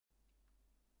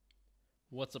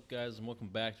What's up, guys, and welcome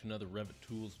back to another Revit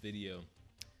Tools video.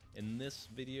 In this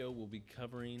video we'll be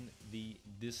covering the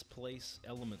Displace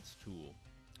Elements tool,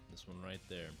 this one right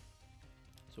there.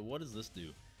 So what does this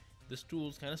do? This tool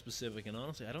is kind of specific, and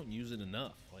honestly I don't use it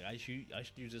enough. Like I should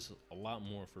use this a lot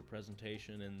more for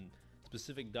presentation and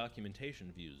specific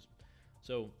documentation views.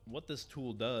 So what this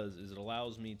tool does is it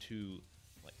allows me to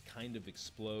kind of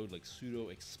explode, pseudo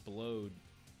explode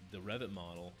the Revit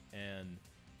model and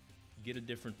get a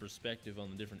different perspective on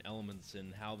the different elements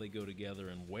and how they go together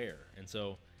and where. And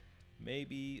so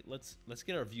maybe let's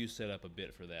get our view set up a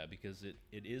bit for that, because it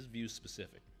is view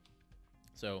specific.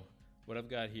 So what I've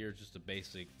got here is just a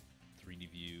basic 3D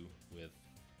view with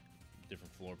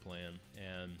different floor plan,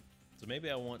 and so maybe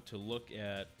I want to look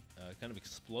at a kind of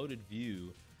exploded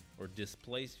view or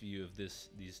displaced view of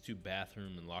these two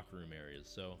bathroom and locker room areas.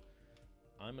 So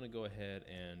I'm going to go ahead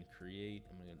and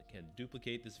I'm going to kind of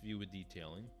duplicate this view with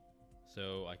detailing,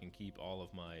 so I can keep all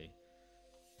of my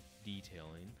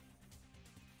detailing.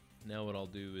 Now what I'll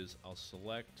do is I'll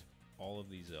select all of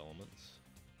these elements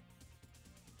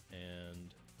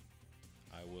and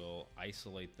I will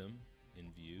isolate them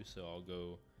in view. So I'll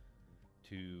go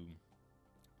to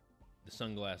the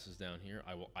sunglasses down here.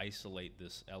 I will isolate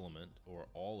this element, or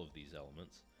all of these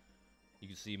elements. You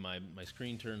can see my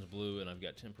screen turns blue and I've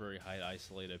got temporary height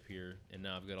isolate up here, and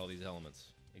now I've got all these elements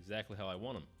exactly how I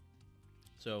want them.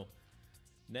 So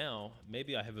now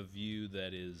maybe I have a view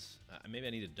that is, maybe I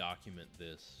need to document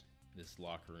this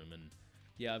locker room, and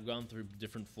yeah, I've gone through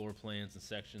different floor plans and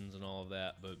sections and all of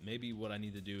that, but maybe what I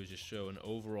need to do is just show an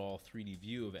overall 3D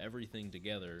view of everything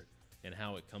together and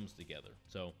how it comes together.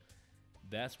 So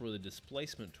that's where the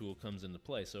displacement tool comes into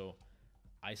play. So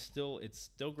it's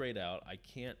still grayed out. I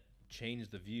can't change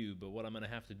the view, but what I'm going to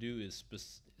have to do is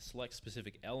select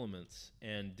specific elements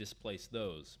and displace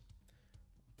those.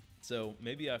 So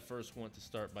maybe I first want to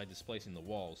start by displacing the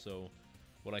walls. So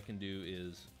what I can do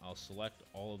is I'll select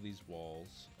all of these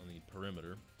walls on the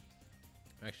perimeter.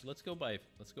 Actually, let's go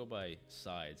by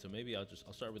side. So maybe I'll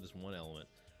start with this one element.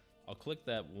 I'll click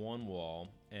that one wall,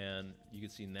 and you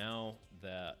can see now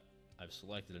that I've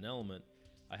selected an element,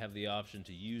 I have the option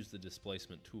to use the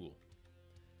displacement tool.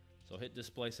 So I'll hit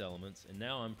Displace Elements, and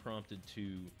now I'm prompted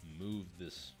to move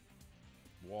this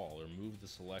wall or move the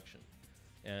selection.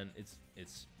 And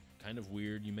it's kind of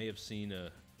weird. You may have seen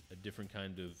a different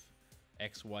kind of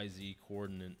XYZ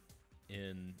coordinate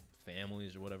in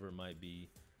families or whatever it might be,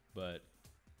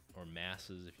 or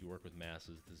masses. If you work with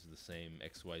masses, this is the same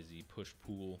XYZ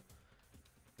push-pull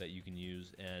that you can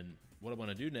use. And what I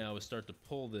want to do now is start to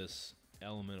pull this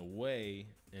element away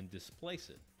and displace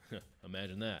it.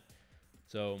 Imagine that.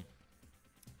 So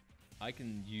I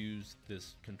can use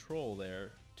this control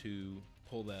there to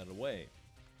pull that away.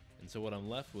 And so what I'm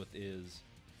left with is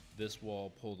this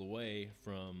wall pulled away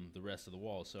from the rest of the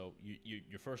wall. So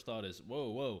your first thought is,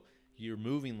 whoa, you're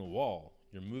moving the wall.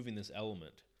 You're moving this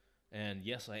element. And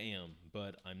yes, I am,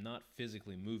 but I'm not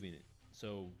physically moving it.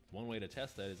 So one way to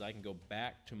test that is I can go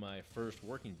back to my first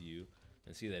working view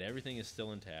and see that everything is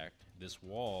still intact. This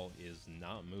wall is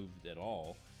not moved at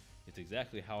all. It's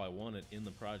exactly how I want it in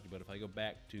the project. But if I go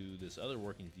back to this other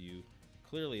working view,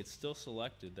 clearly it's still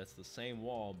selected. That's the same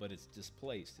wall, but it's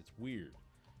displaced. It's weird.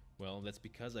 Well, that's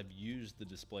because I've used the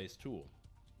displace tool.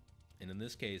 And in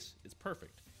this case, it's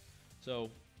perfect.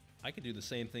 So I could do the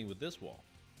same thing with this wall.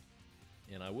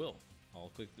 And I will. I'll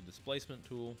click the displacement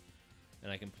tool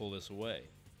and I can pull this away.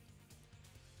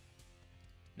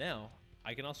 Now,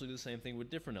 I can also do the same thing with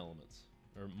different elements,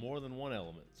 or more than one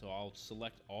element. So I'll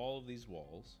select all of these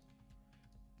walls.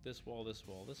 This wall, this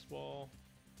wall, this wall,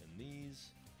 and these.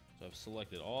 So I've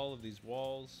selected all of these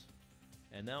walls.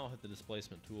 And now I'll hit the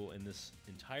displacement tool, and this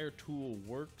entire tool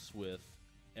works with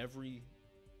every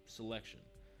selection.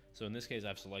 So in this case,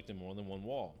 I've selected more than one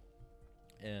wall.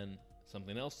 And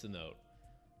something else to note,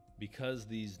 because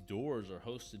these doors are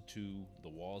hosted to the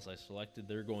walls I selected,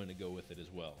 they're going to go with it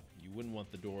as well. You wouldn't want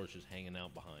the doors just hanging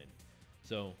out behind.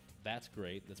 So that's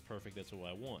great, that's perfect, that's what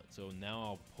I want. So now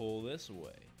I'll pull this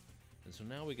away. And so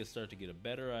now we can start to get a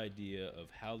better idea of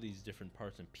how these different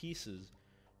parts and pieces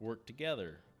work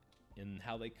together and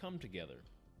how they come together.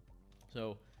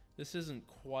 So this isn't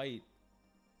quite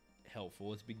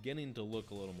helpful. It's beginning to look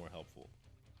a little more helpful.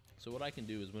 So what I can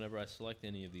do is whenever I select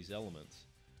any of these elements,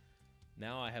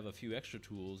 now I have a few extra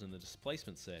tools in the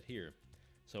displacement set here.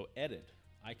 So edit.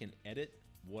 I can edit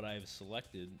what I've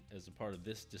selected as a part of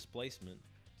this displacement.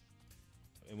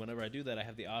 And whenever I do that, I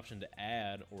have the option to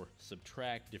add or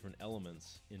subtract different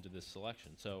elements into this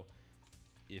selection. So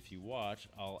if you watch,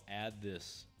 I'll add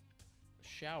this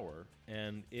shower,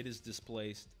 and it is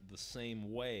displaced the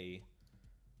same way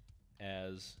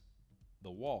as the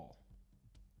wall.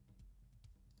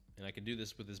 And I can do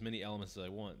this with as many elements as I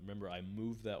want. Remember, I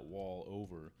moved that wall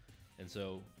over, and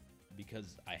so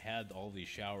because I had all these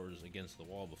showers against the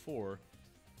wall before,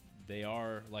 they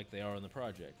are like they are in the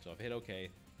project. So I've hit OK.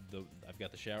 I've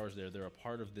got the showers there. They're a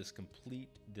part of this complete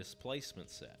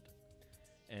displacement set.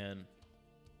 And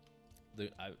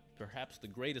perhaps the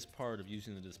greatest part of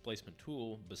using the displacement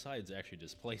tool, besides actually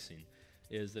displacing,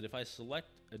 is that if I select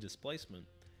a displacement,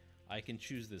 I can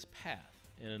choose this path.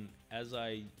 And as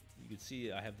you can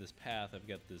see, I have this path. I've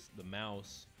got the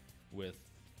mouse with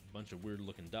a bunch of weird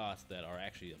looking dots that are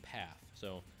actually a path.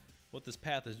 So what this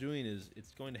path is doing is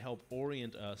it's going to help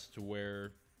orient us to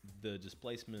where the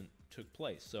displacement took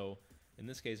place. So in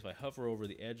this case, if I hover over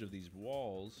the edge of these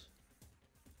walls,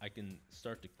 I can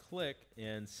start to click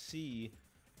and see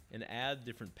and add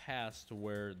different paths to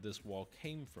where this wall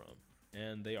came from.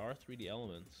 And they are 3D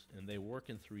elements, and they work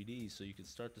in 3D, so you can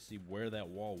start to see where that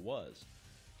wall was.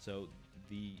 So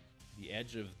the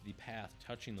edge of the path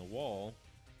touching the wall,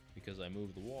 because I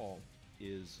moved the wall,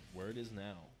 is where it is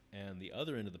now. And the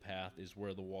other end of the path is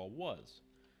where the wall was.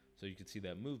 So you can see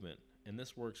that movement. And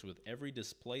this works with every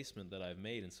displacement that I've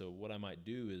made. And so what I might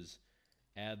do is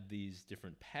add these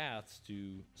different paths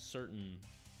to certain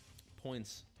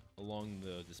points along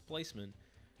the displacement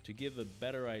to give a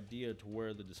better idea to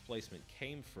where the displacement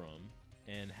came from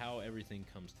and how everything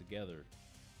comes together.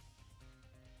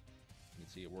 You can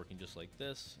see it working just like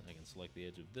this. I can select the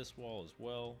edge of this wall as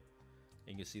well.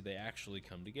 And you can see they actually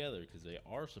come together because they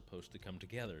are supposed to come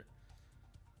together.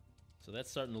 So that's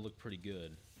starting to look pretty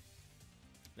good.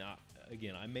 Now,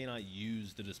 again, I may not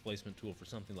use the displacement tool for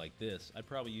something like this. I'd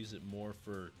probably use it more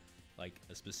for like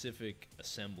a specific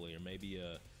assembly, or maybe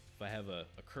if I have a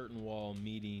curtain wall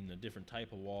meeting a different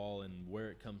type of wall and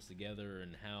where it comes together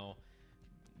and how,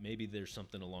 maybe there's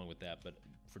something along with that. But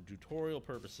for tutorial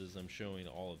purposes, I'm showing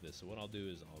all of this. So what I'll do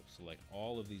is I'll select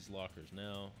all of these lockers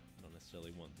now. I don't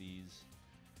necessarily want these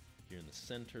here in the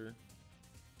center.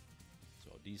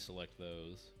 So I'll deselect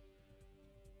those.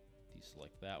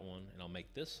 Deselect that one, and I'll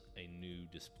make this a new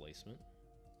displacement.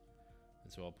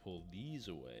 And so I'll pull these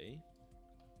away,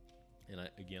 and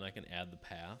again I can add the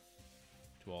path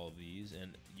to all of these,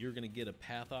 and you're going to get a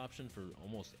path option for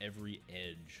almost every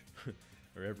edge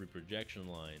or every projection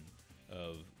line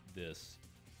of this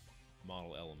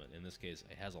model element. In this case,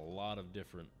 it has a lot of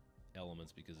different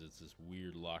elements because it's this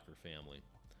weird locker family.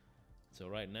 So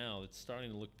right now it's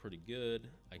starting to look pretty good.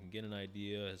 I can get an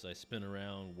idea as I spin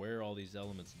around where all these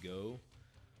elements go,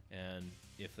 and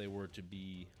if they were to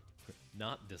be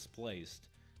not displaced,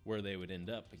 where they would end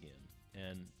up again.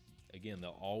 And again,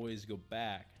 they'll always go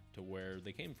back to where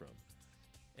they came from.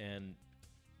 And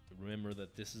remember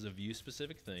that this is a view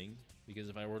specific thing, because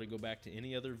if I were to go back to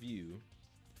any other view,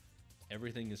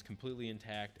 everything is completely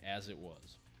intact as it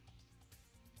was.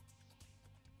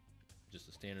 Just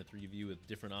a standard 3D view with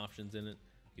different options in it.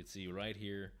 You can see right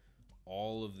here,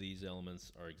 all of these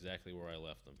elements are exactly where I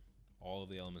left them. All of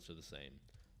the elements are the same.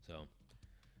 So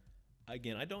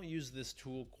again, I don't use this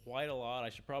tool quite a lot. I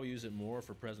should probably use it more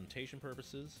for presentation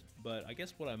purposes, but I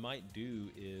guess what I might do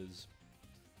is,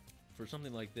 for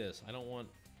something like this, I don't want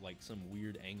like some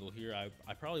weird angle here.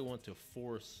 I probably want to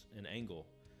force an angle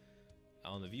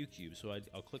on the view cube. So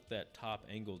I'll click that top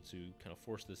angle to kind of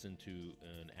force this into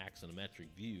an axonometric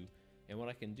view. And what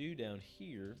I can do down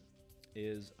here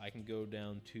is I can go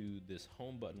down to this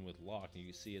home button with lock, and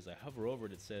you can see as I hover over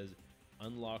it, it says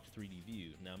unlocked 3D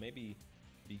view. Now maybe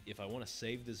if I want to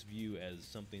save this view as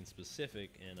something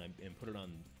specific and put it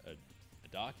on a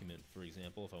document, for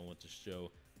example, if I want to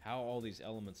show how all these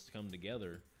elements come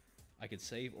together, I could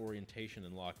save orientation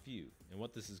and lock view. And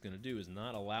what this is going to do is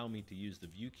not allow me to use the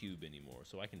view cube anymore.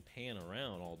 So I can pan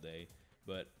around all day,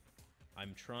 but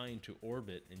I'm trying to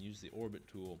orbit and use the orbit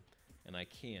tool, and I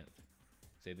can't.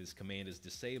 Say this command is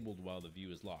disabled while the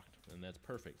view is locked, and that's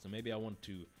perfect. So maybe I want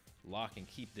to lock and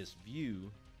keep this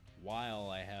view while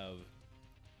I have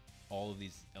all of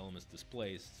these elements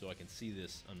displaced, so I can see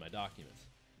this on my documents.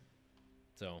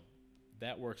 So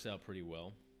that works out pretty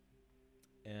well.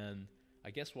 And I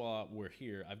guess while we're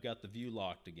here, I've got the view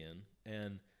locked again,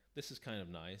 and this is kind of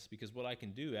nice because what I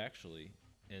can do actually,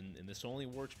 and this only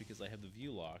works because I have the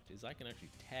view locked, is I can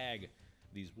actually tag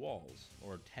these walls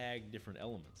or tag different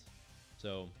elements.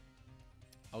 So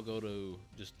I'll go to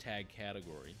just tag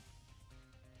category,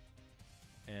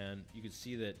 and you can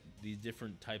see that these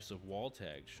different types of wall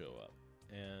tags show up.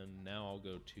 And now I'll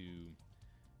go to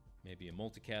maybe a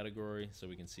multi-category so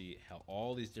we can see how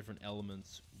all these different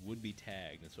elements would be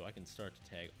tagged. And so I can start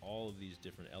to tag all of these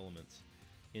different elements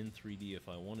in 3D if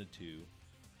I wanted to,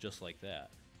 just like that.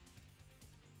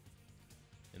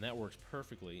 And that works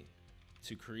perfectly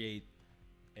to create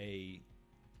a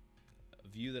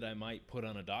view that I might put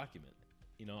on a document.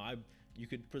 You know, you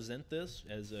could present this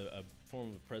as a form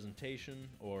of a presentation,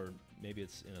 or maybe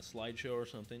it's in a slideshow or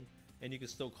something, and you can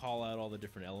still call out all the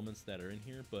different elements that are in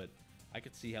here, but I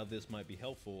could see how this might be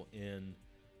helpful in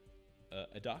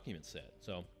a document set.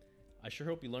 So I sure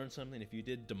hope you learned something. If you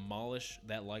did, demolish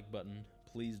that like button.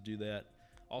 Please do that.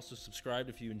 Also subscribe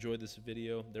if you enjoyed this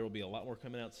video. There will be a lot more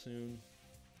coming out soon.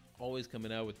 Always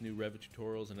coming out with new Revit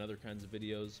tutorials and other kinds of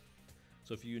videos.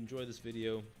 So if you enjoy this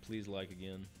video, please like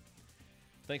again.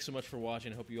 Thanks so much for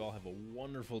watching. I hope you all have a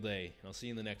wonderful day. I'll see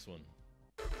you in the next one.